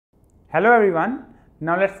Hello everyone.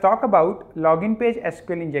 Now let's talk about login page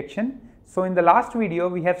SQL injection. So in the last video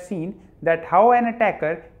we have seen that how an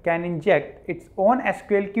attacker can inject its own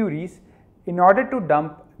SQL queries in order to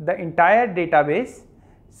dump the entire database.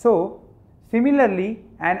 So similarly,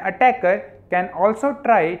 an attacker can also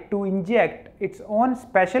try to inject its own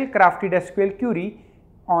special crafted SQL query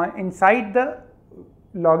inside the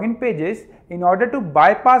login pages in order to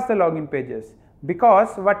bypass the login pages,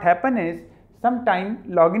 because what happen is sometimes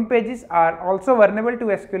login pages are also vulnerable to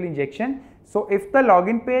SQL injection. So if the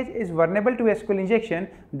login page is vulnerable to SQL injection,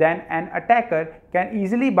 then an attacker can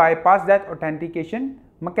easily bypass that authentication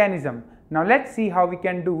mechanism. Now let's see how we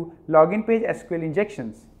can do login page SQL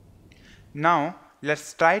injections. Now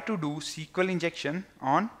let's try to do SQL injection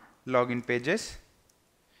on login pages.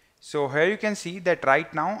 So here you can see that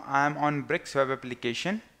right now I am on Bricks web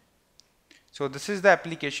application. So this is the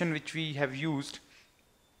application which we have used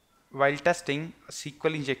while testing a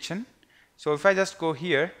SQL injection. So if I just go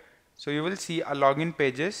here, so you will see a login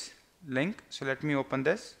pages link. So let me open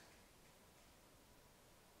this.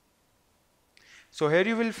 So here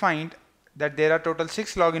you will find that there are total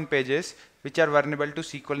 6 login pages which are vulnerable to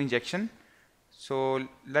SQL injection. So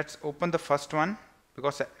let's open the first one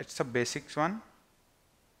because it's a basics one.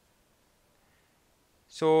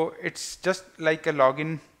 So it's just like a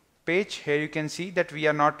login page. Here you can see that we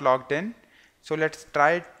are not logged in. So let's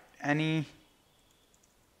try any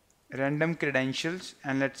random credentials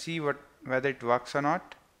and let's see whether it works or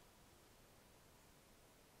not.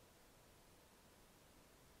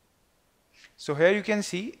 So here you can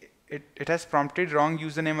see it has prompted wrong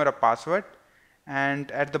username or a password,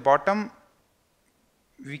 and at the bottom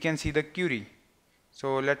we can see the query.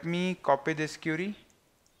 So let me copy this query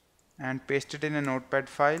and paste it in a notepad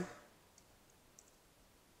file.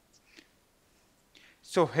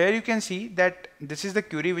 So here you can see that this is the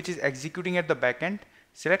query which is executing at the backend.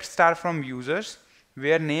 Select star from users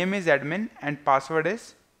where name is admin and password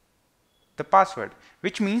is the password,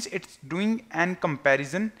 which means it's doing an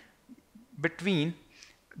comparison between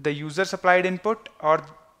the user supplied input or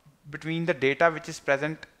between the data which is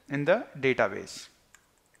present in the database.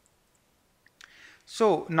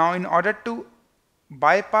 So now in order to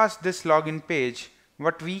bypass this login page,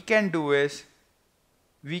 what we can do is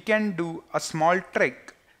we can do a small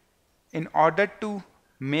trick in order to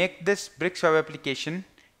make this Bricks web application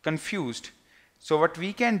confused. So what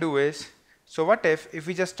we can do is, so what if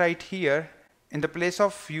we just write here in the place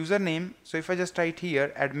of username, so if I just write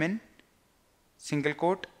here admin single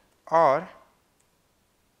quote or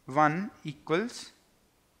 1 equals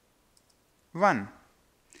 1.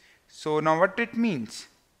 So now what it means?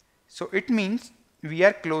 So it means we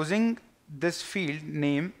are closing this field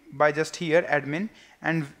name by just here admin,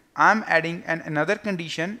 and I'm adding another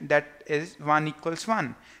condition that is 1 equals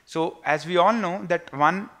 1. So as we all know that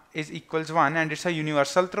 1 is equals 1 and it's a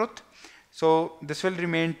universal truth, so this will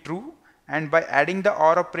remain true, and by adding the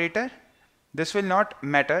OR operator, this will not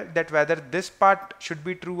matter that whether this part should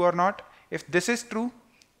be true or not. If this is true,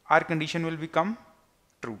 our condition will become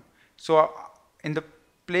true. So in the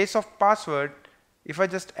place of password, if I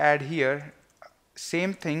just add here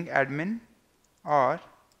same thing admin or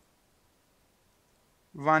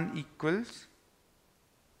 1 equals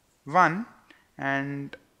 1,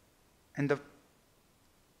 and in the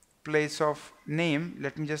place of name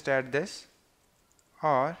let me just add this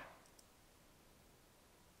or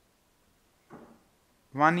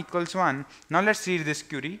 1 equals 1. Now let's read this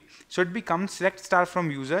query. So it becomes select star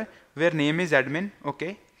from user where name is admin,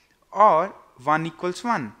 okay, or 1 equals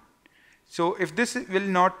 1. So if this will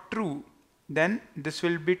not true, then this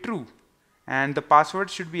will be true, and the password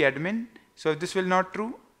should be admin. So if this will not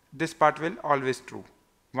true, this part will always true,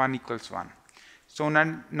 1 equals 1. So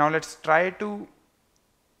now let's try to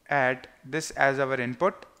add this as our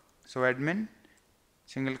input. So admin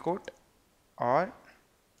single quote or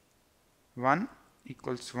 1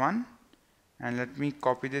 equals 1, and let me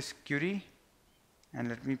copy this query and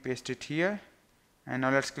let me paste it here, and now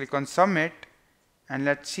let's click on submit and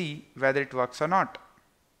let's see whether it works or not.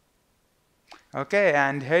 Okay,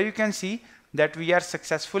 and here you can see that we are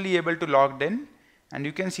successfully able to log in, and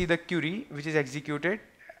you can see the query which is executed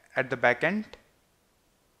at the backend.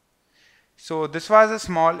 So this was a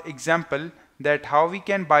small example that how we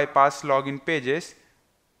can bypass login pages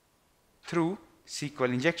through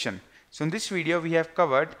SQL injection. So in this video we have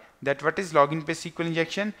covered that what is login page SQL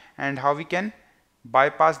injection and how we can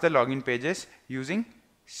bypass the login pages using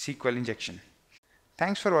SQL injection.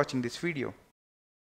 Thanks for watching this video.